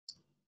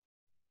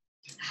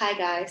Hi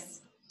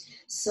guys.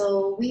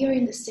 So we are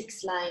in the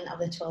sixth line of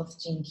the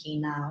 12th gene key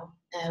now,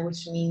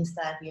 which means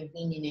that we have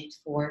been in it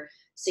for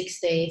 6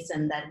 days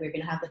and that we're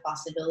going to have the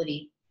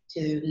possibility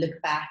to look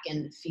back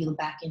and feel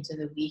back into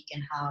the week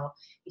and how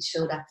it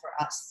showed up for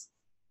us.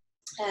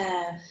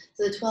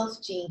 So the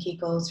 12th gene key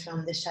goes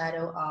from the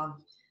shadow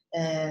of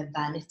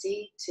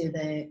vanity to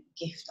the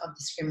gift of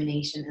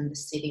discrimination and the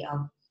city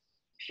of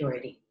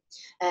purity.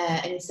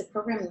 And it's a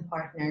programming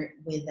partner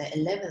with the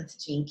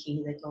 11th gene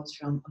key that goes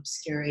from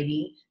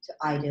obscurity to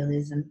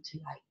idealism to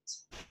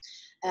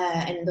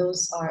light. And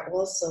those are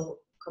also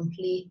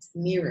complete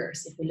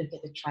mirrors if we look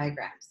at the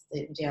trigrams,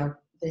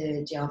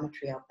 the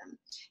geometry of them.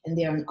 And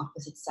they are on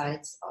opposite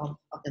sides of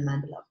the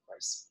mandala, of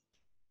course.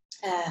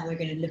 We're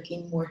going to look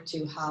in more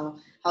to how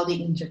they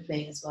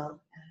interplay as well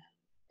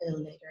a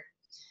little later.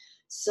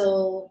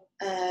 So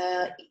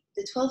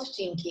the 12th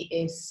gene key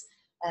is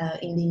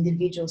in the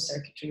individual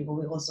circuitry, what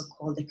we also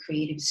call the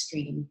creative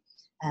stream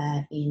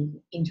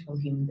in integral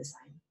human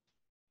design.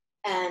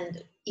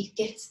 And it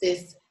gets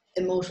this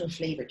emotional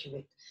flavor to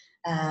it.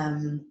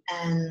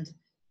 And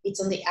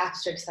it's on the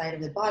abstract side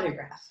of the body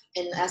graph.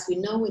 And as we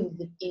know in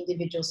the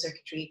individual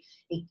circuitry,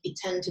 it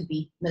tends to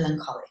be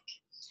melancholic.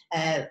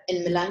 And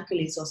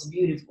melancholy is also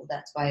beautiful.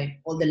 That's why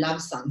all the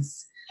love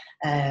songs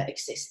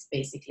exist,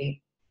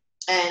 basically.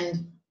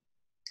 And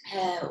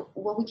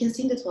what we can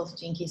see in the 12th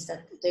gene key is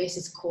that there is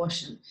this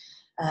caution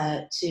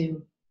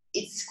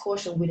it's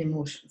caution with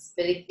emotions,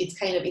 but it's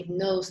kind of, it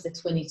knows the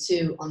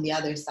 22 on the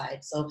other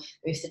side. So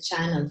there's a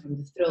channel from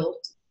the throat,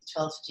 the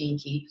 12th gene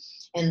key,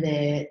 and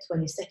the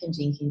 22nd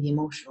gene key, the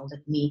emotional,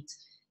 that meet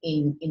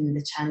in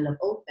the channel of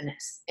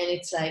openness. And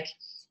it's like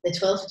the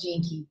 12th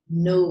gene key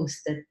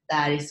knows that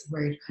that is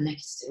where it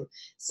connects to.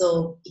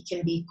 So it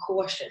can be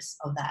cautious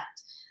of that.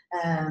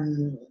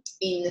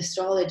 In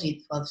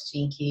astrology, the 12th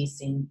gene key is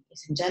in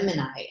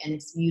Gemini, and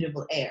it's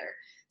mutable air.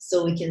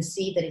 So we can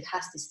see that it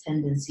has this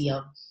tendency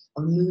of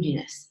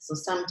moodiness. So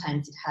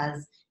sometimes it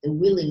has the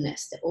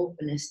willingness, the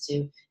openness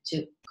to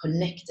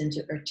connect and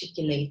to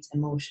articulate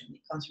emotion.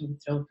 It comes from the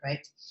throat,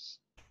 right?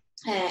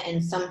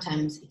 And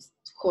sometimes it's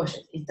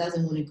cautious. It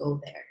doesn't want to go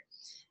there.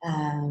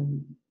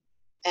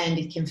 And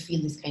it can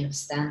feel this kind of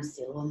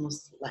standstill,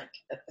 almost like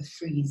a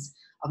freeze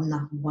of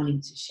not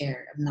wanting to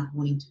share, of not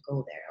wanting to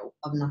go there,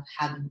 of not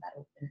having that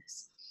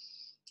openness.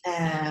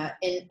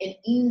 And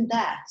in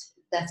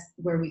that's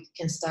where we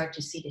can start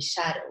to see the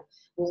shadow.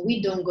 When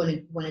we don't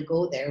want to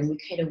go there, and we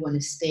kind of want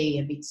to stay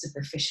a bit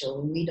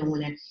superficial, and we don't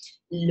want to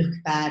look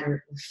bad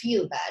or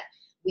feel bad,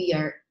 we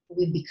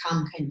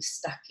become kind of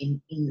stuck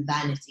in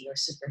vanity or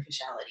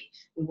superficiality.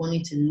 We want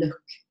it to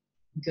look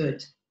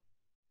good.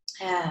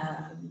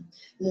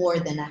 More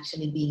than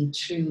actually being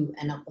true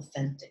and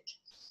authentic.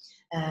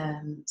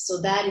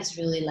 So that is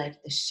really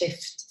like the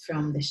shift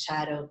from the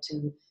shadow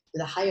to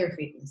the higher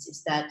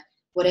frequencies, that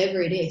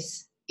whatever it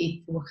is,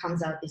 what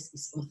comes out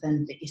is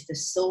authentic. It's the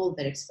soul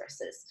that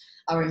expresses.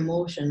 Our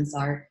emotions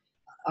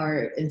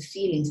and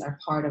feelings are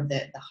part of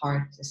the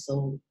heart, the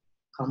soul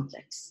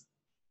complex.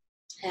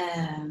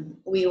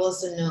 We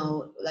also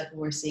know, like we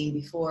were saying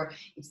before,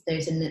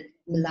 there's a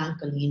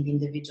melancholy in the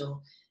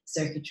individual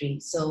circuitry.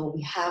 So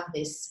we have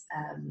this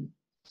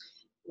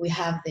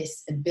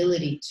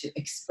ability to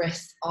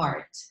express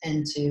art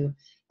and to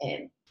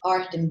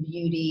art and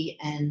beauty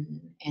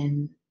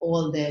and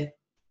all the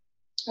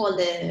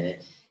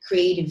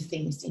creative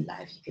things in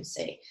life, you could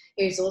say.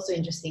 Here's also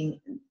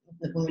interesting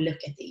when we look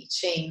at the I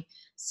Ching.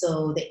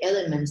 So the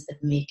elements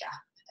that make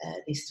up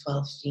this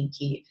 12th gene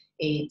key,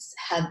 it's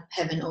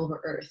heaven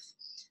over earth.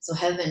 So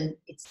heaven,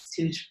 it's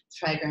 2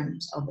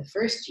 trigrams of the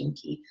first gene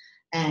key,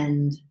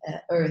 and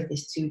earth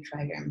is 2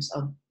 trigrams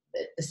of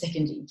the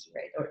second gene key,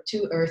 right? Or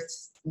 2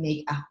 earths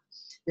make up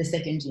the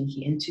second gene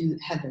key, and 2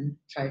 heaven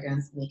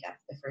trigrams make up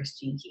the first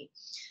gene key.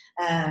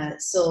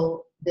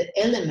 So the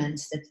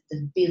elements that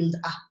build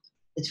up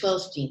the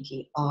 12th gene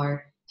key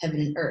are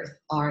heaven and earth,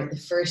 are the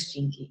first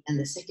gene key and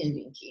the second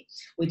gene key,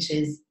 which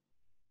is,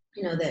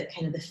 the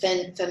kind of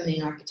the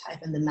feminine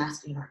archetype and the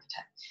masculine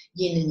archetype,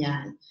 yin and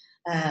yang.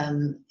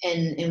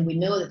 And we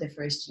know that the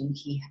first gene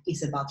key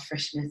is about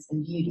freshness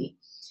and beauty,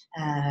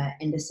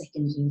 and the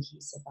second gene key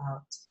is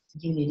about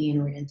unity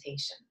and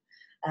orientation.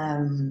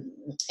 And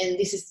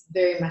this is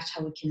very much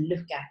how we can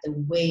look at the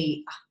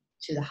way up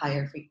to the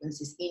higher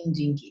frequencies in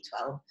gene key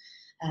 12,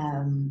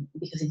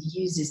 because it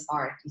uses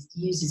art, it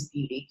uses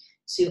beauty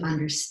to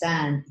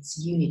understand its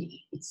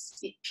unity.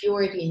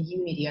 Purity and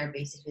unity are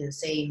basically the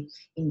same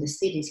in the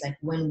cities, like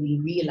when we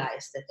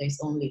realize that there's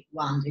only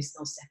one, there's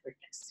no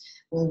separateness,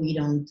 when we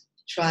don't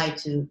try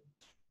to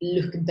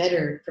look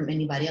better from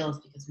anybody else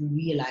because we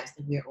realize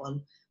that we're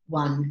all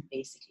one,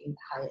 basically,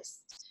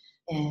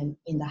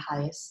 in the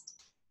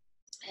highest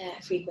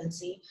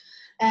frequency.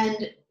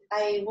 And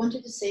I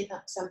wanted to say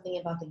something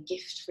about the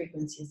gift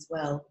frequency as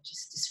well, which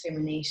is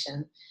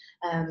discrimination.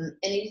 And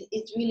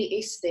it really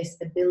is this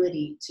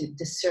ability to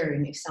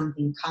discern if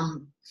something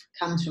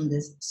comes from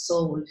this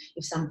soul,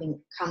 if something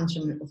comes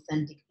from an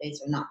authentic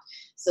place or not.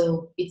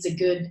 So it's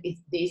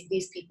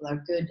these people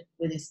are good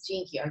with this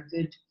gene key, are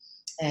good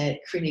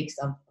critics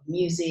of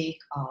music,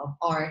 of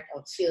art,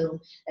 of film,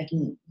 like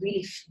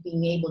really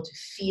being able to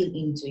feel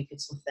into if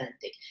it's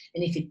authentic.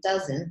 And if it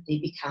doesn't, they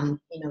become,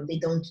 they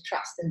don't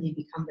trust and they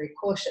become very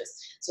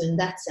cautious. So in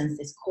that sense,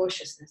 this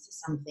cautiousness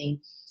is something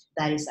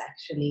that is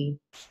actually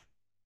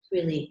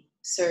really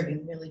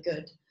serving really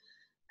good.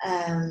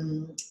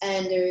 And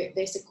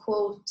there's a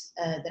quote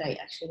that I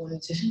actually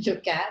wanted to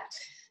look at.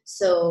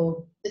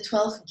 So the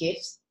 12th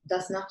gift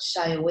does not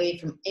shy away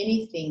from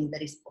anything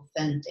that is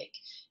authentic,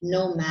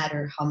 no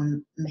matter how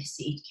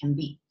messy it can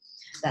be.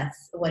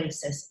 That's what it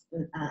says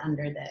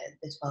under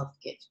the 12th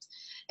gift.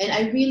 And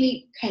I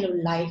really kind of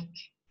like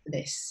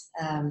this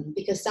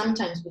because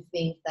sometimes we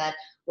think that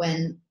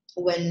when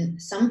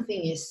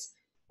something is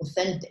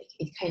authentic,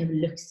 it kind of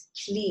looks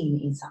clean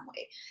in some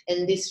way.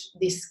 And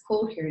this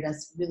quote here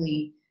does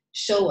really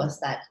show us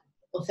that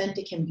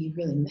authentic can be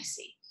really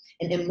messy,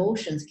 and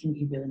emotions can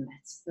be really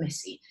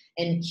messy,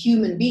 and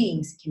human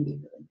beings can be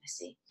really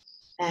messy.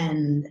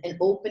 And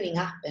opening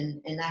up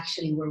and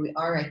actually where we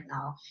are right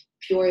now,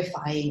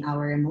 purifying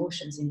our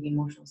emotions in the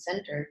emotional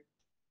center,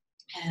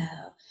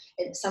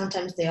 and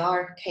sometimes they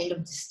are kind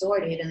of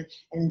distorted,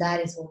 and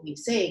that is what we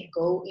say,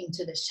 go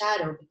into the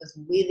shadow, because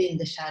within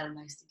the shadow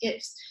lies the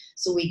gifts.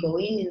 So we go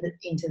into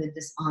the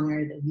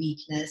dishonor, the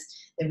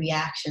weakness, the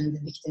reaction, the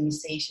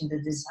victimization,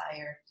 the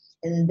desire,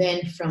 and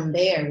then from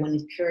there, when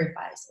it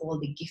purifies all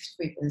the gift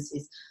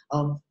frequencies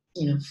of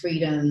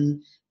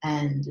freedom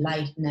and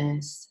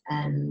lightness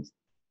and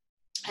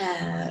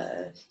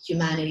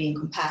humanity and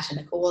compassion,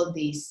 like all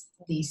these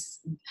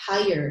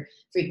higher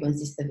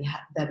frequencies that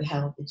we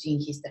have of the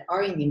gene keys that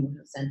are in the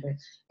emotional center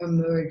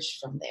emerge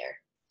from there.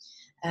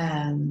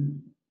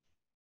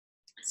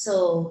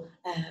 So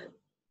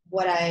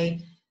what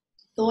I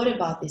thought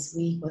about this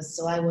week was,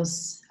 so I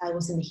was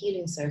in the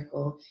healing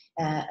circle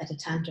at a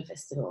Tantra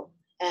festival,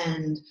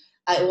 and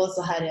I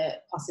also had a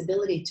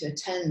possibility to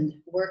attend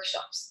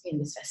workshops in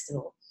this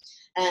festival,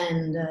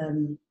 and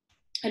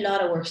a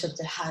lot of workshops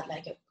that had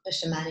like a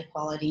shamanic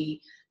quality,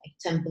 like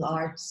temple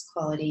arts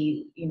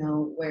quality,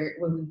 where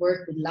we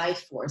work with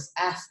life force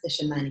as the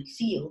shamanic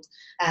field,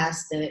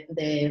 as the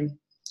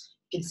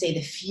you could say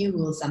the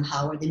fuel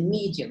somehow, or the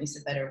medium is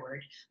a better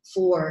word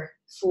for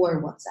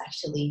what's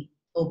actually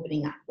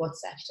opening up,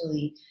 what's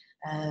actually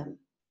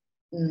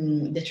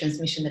the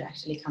transmission that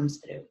actually comes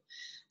through.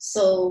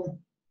 So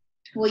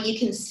what you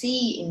can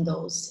see in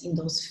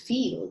those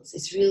fields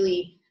is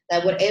really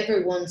that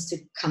whatever wants to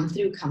come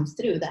through comes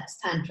through. That's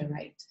Tantra,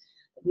 right?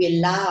 We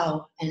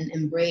allow and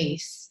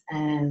embrace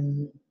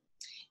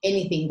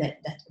anything that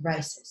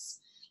rises.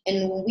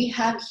 And when we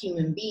have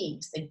human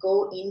beings that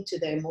go into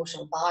their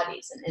emotional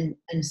bodies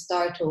and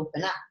start to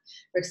open up,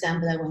 for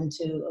example, I went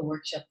to a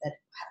workshop that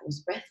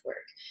was breath work.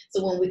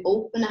 So when we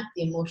open up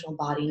the emotional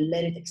body and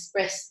let it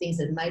express things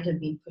that might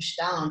have been pushed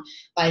down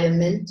by our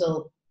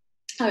mental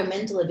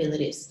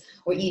abilities,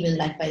 or even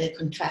like by the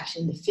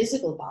contraction in the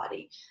physical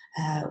body,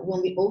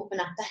 when we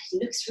open up, that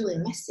looks really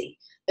messy.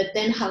 But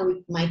then how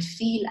we might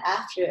feel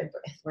after a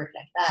breath work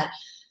like that,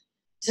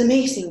 it's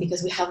amazing,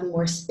 because we have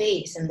more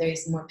space and there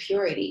is more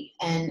purity,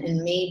 and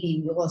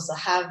maybe we also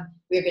have,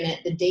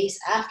 the days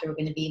after, we're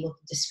going to be able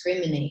to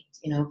discriminate,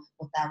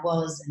 what that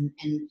was,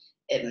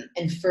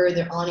 and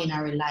further on in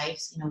our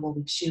lives, what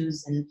we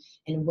choose, and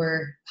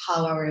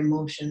how our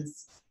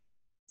emotions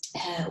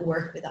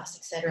work with us,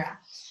 etc.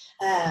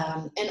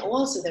 And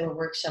also there were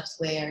workshops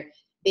where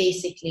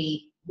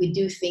basically we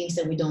do things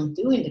that we don't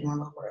do in the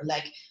normal world.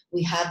 Like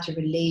we have to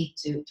relate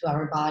to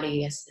our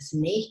body as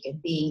naked,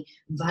 being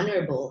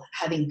vulnerable,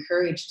 having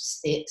courage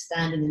to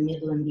stand in the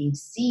middle and being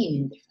seen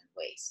in different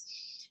ways.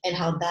 And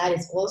how that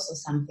is also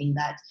something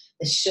that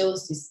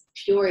shows this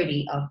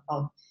purity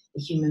of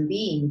the human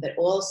being, but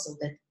also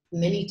that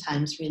many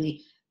times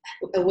really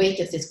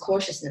awakens this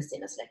cautiousness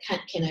in us. Like,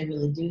 can I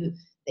really do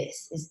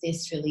this? Is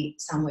this really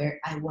somewhere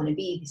I want to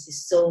be? This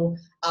is so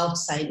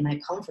outside my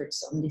comfort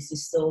zone. This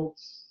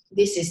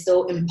is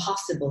so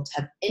impossible to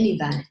have any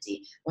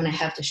vanity when I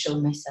have to show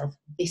myself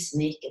this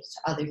naked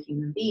to other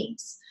human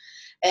beings.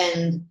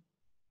 And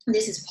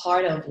this is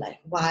part of like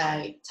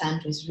why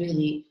Tantra is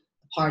really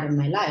a part of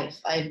my life.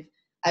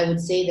 I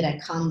would say that I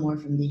come more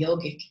from the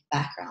yogic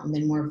background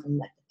and more from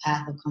like the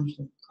path of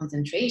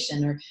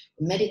concentration or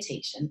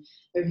meditation,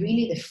 but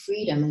really the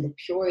freedom and the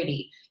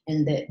purity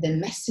and the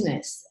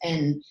messiness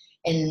and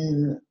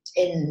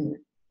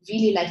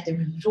really like the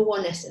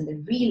rawness and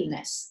the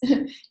realness,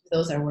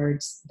 those are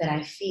words that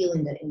I feel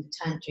in the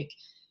tantric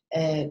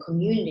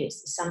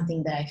communities, is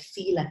something that I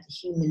feel like the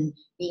human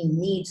being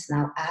needs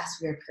now as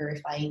we're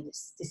purifying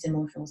this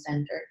emotional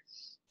center.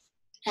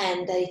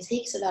 And that it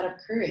takes a lot of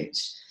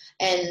courage,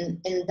 and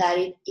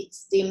that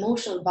it's the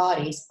emotional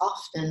body is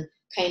often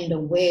kind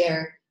of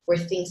where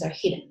things are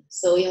hidden.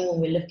 So even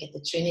when we look at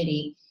the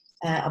trinity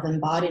of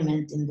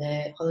embodiment in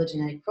the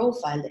hologenetic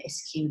profile, the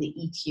SQ, the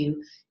EQ,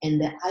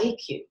 and the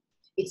IQ,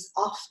 it's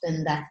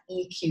often that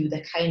EQ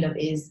that kind of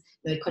is,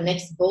 it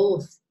connects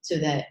both to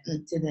the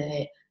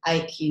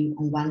IQ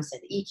on one side.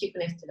 The EQ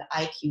connects to the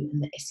IQ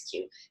and the SQ,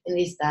 and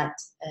it's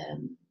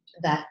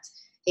that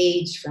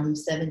age from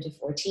 7 to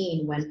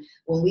 14, when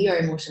we are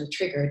emotionally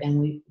triggered, and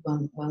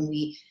when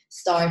we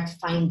start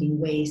finding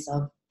ways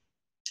of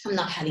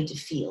not having to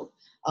feel,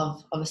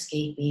 of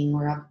escaping,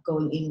 or of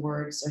going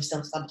inwards, or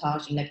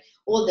self-sabotaging, like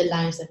all the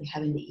lines that we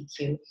have in the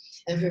EQ.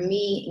 And for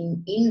me,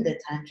 in the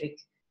tantric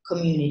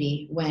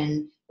community,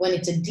 when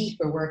it's a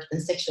deeper work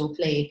than sexual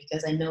play,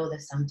 because I know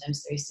that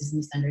sometimes there is this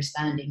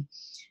misunderstanding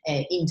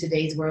in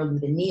today's world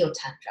with the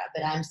neo-tantra,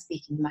 but I'm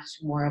speaking much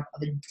more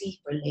of a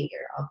deeper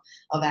layer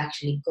of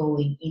actually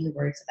going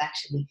inwards, of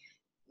actually,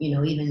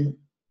 even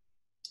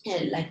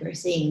like we're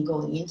saying,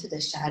 going into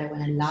the shadow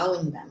and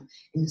allowing them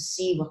and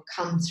see what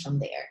comes from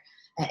there,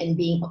 and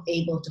being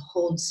able to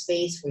hold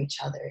space for each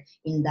other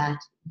in that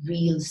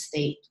real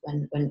state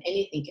when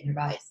anything can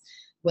arise,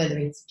 whether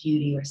it's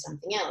beauty or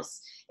something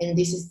else. And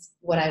this is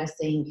what I was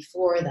saying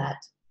before, that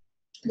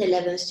the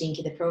 11th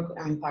jinki, the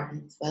programming part,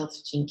 and the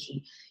 12th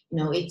jinki,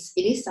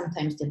 it is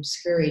sometimes the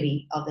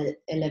obscurity of the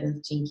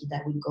 11th jinki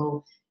that we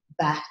go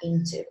back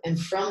into. And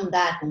from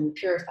that, when we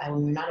purify,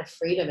 when we're not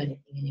afraid of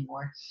anything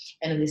anymore,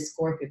 and of this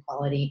Scorpio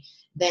quality,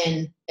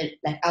 then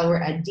like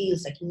our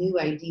ideals, like new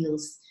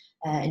ideals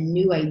and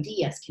new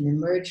ideas can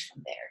emerge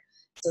from there.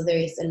 So there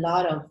is a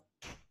lot of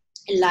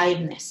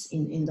aliveness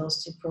in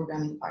those two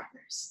programming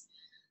partners.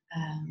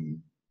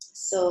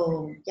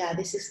 So yeah,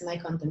 this is my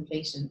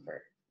contemplation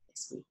for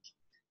this week.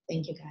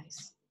 Thank you,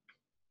 guys.